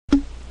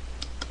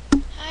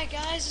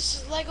guys, this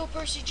is Lego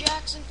Percy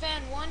Jackson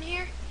Fan 1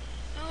 here.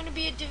 I'm going to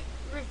be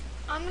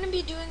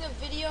doing a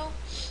video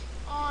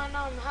on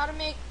how to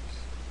make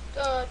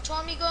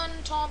Tommy gun,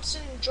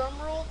 Thompson, drum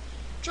roll.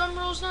 Drum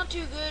roll's not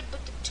too good,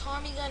 but the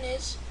Tommy gun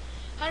is.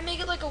 How to make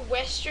it like a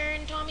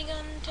Western Tommy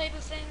gun type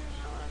of thing,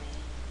 you know what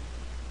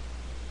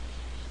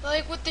I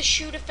mean? Like with the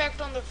shoot effect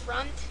on the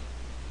front,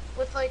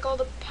 with like all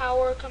the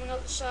power coming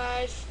out the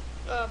side,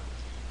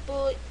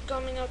 bullet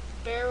coming out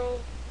the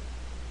barrel,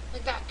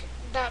 like that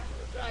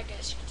I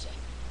guess you could say.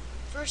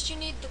 First you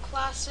need the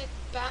classic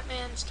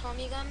Batman's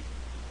Tommy gun.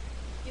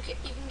 You can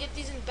get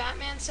these in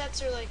Batman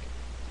sets, or like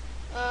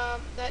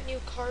that new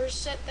Cars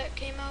set that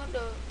came out,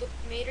 the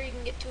Mater. You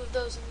can get 2 of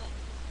those in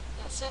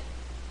that set.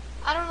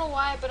 I don't know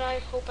why, but I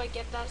hope I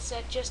get that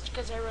set just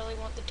because I really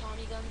want the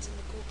Tommy guns and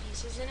the cool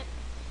pieces in it.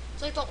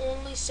 It's like the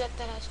only set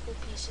that has cool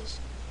pieces.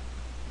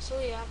 So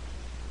yeah,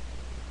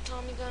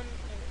 Tommy gun,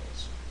 there it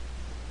is.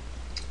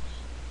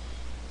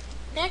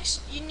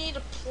 Next, you need a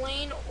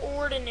plain,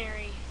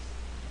 ordinary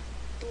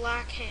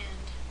black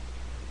hand.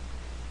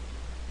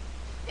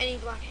 Any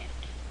black hand.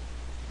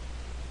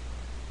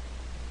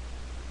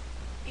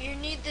 You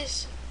need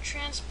this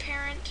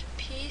transparent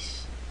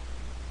piece.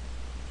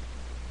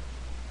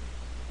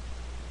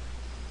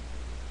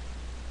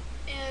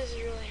 Yeah, this is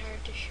really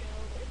hard to show,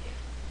 but yeah.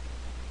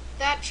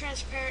 That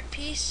transparent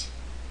piece.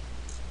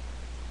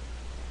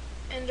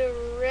 And a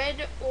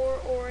red or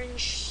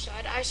orange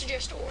side. I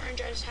suggest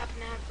orange, I just happen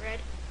to have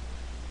red.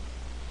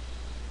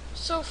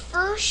 So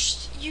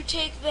first, you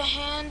take the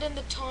hand and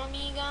the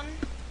Tommy gun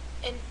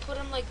and put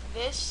them like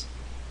this.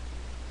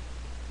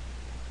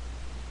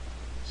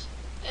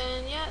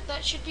 And yeah,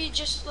 that should be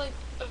just like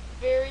a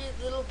very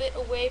little bit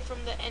away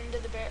from the end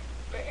of the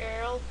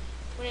barrel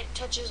when it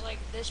touches like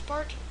this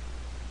part.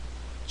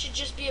 It should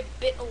just be a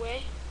bit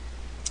away.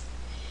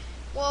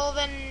 Well,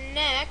 then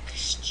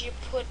next, you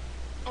put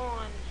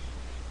on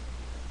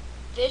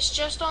this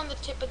just on the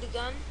tip of the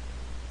gun.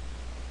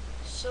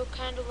 So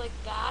kind of like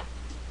that.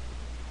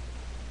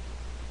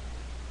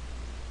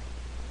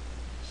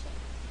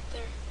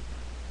 There.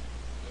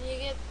 And you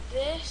get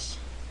this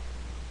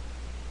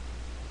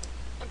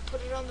and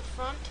put it on the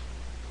front.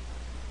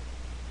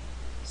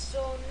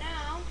 So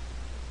now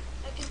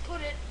I can put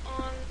it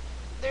on,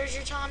 there's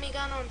your Tommy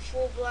gun on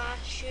full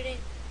blast shooting.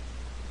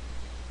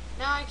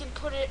 Now I can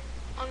put it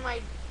on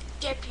my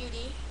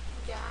deputy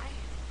guy.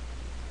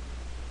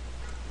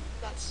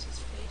 That's his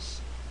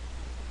face.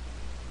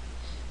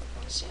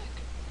 1 sec.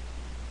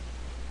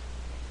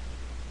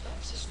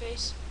 That's his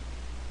face.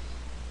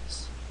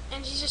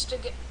 And he's just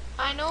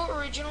I know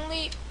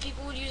originally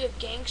people would use a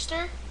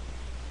gangster,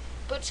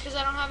 but it's because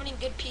I don't have any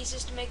good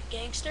pieces to make a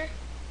gangster.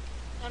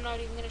 I'm not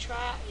even going to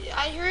try it.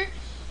 I heard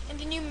in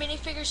the new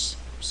minifigures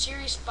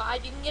series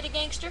 5 you can get a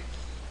gangster,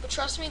 but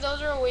trust me,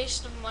 those are a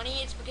waste of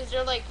money. It's because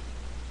they're like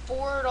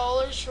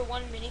 $4 for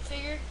one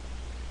minifigure.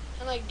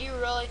 And like, do you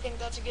really think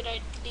that's a good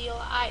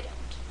deal? I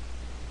don't.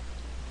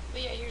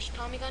 But yeah, here's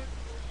Tommy gun.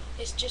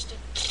 It's just a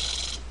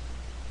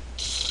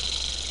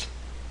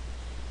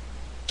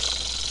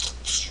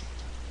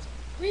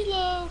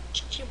reload,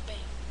 bang.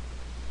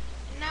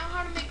 And now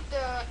how to make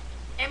the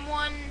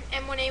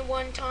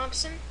M1A1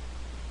 Thompson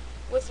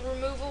with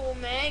removable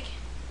mag.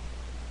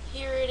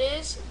 Here it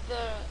is,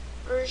 the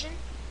version.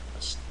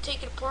 Let's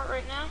take it apart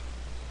right now.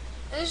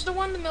 And this is the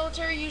one the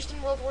military used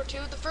in World War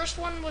II. The first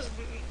one was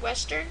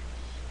Western.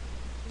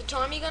 The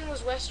Tommy gun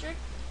was Western.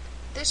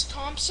 This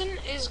Thompson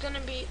is going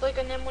to be like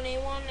an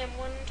M1A1,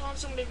 M1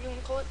 Thompson, whatever you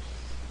want to call it.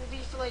 Will be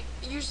for like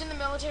used in the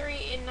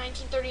military in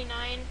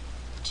 1939,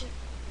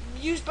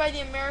 used by the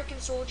American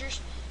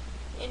soldiers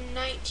in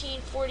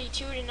 1942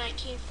 to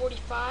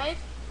 1945,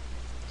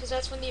 because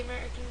that's when the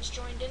Americans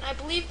joined in. I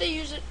believe they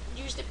used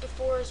it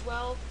before as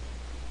well,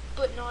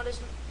 but not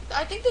as.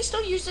 I think they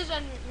still used it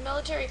on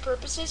military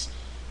purposes.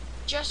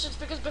 Just it's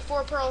because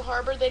before Pearl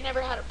Harbor they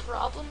never had a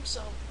problem,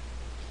 so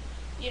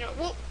you know.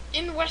 Well,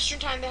 in the Western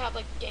time they have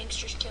like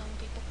gangsters killing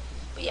people,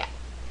 but yeah.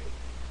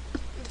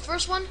 The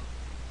first one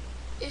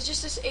is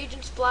just this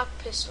Agent's Black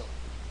pistol,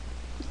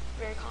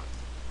 very common.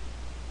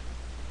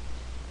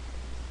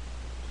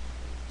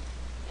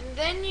 And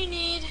then you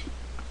need,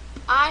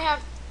 I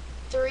have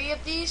 3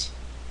 of these.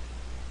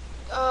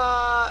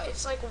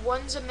 It's like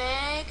one's a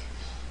mag,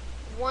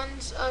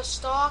 one's a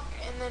stock,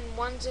 and then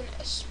one's a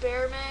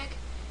spare mag.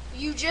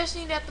 You just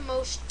need at the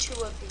most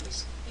 2 of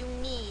these. You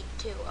need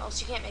 2,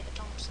 else you can't make a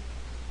Thompson.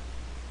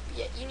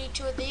 Yeah, you need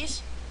 2 of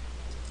these.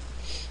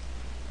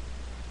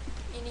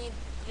 You need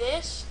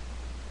this.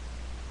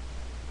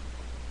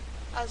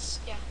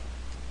 Yeah.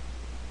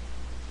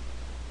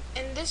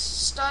 And this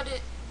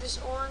stud, this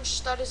orange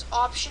stud is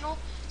optional.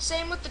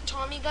 Same with the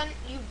Tommy gun.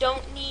 You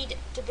don't need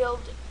to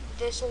build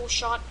this whole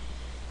shot.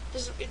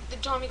 The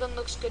Tommy gun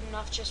looks good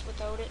enough just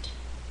without it.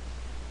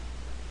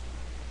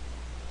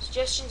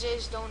 Suggestions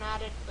is don't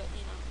add it, but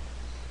you know,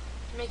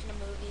 if you're making a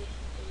movie,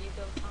 there you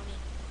go, Tommy.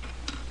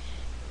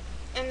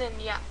 And then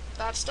yeah,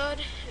 that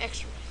stud,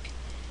 extra mag.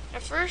 Now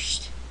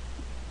first,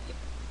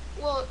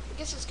 well, I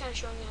guess it's kind of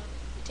showing you how.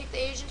 You take the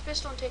Agent's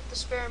pistol and take the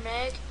spare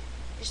mag,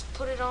 just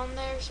put it on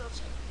there, so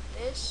it's like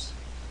this.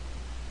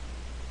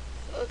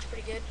 It looks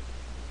pretty good.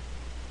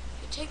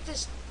 You take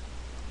this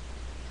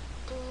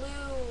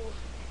blue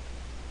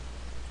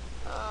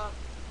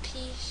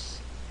piece.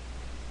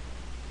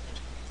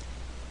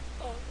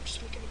 Oh, I'm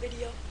just making a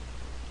video.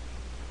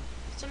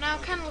 So now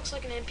it kind of looks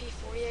like an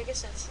MP40. I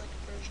guess that's like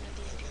a version of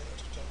the MP40.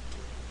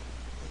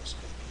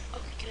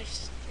 Oh, can I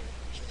just...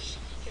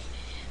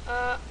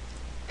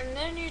 and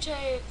then you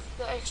take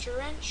the extra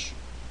wrench,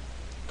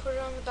 put it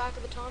on the back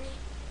of the Tommy,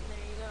 and there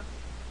you go.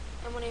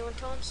 M1A1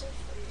 Thompson,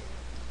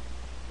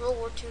 World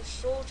War II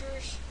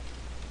soldiers,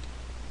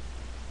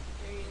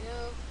 there you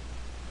go.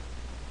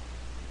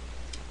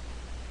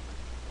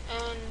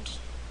 And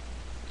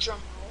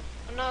drum roll.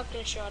 I'm not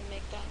going to show how to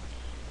make that,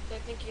 but I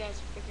think you guys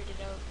have figured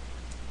it out.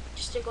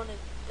 Just stick one of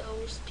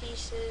those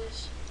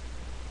pieces,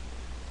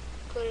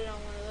 put it on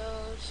one of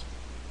those,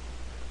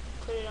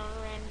 put it on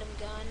a random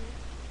gun,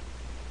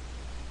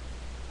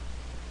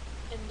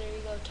 and there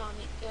you go,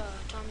 Tommy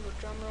with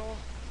drum roll,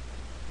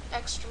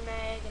 extra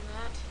mag and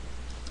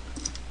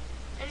that.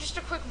 And just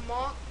a quick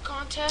mock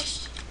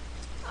contest.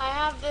 I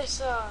have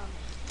this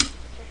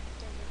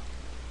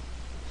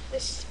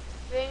this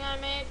thing I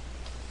made,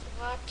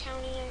 flat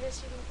counting, I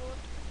guess you can call it.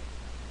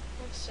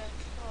 1 sec.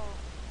 Oh.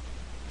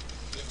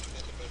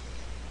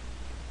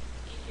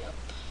 Yep.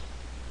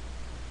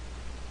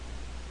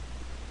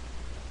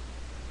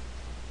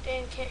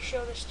 Dan can't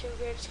show this too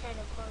good. It's kind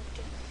of hard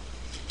to.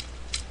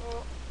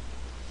 Well,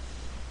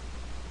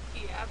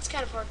 yeah, it's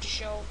kind of hard to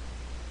show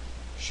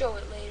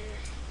it later.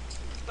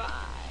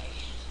 Bye.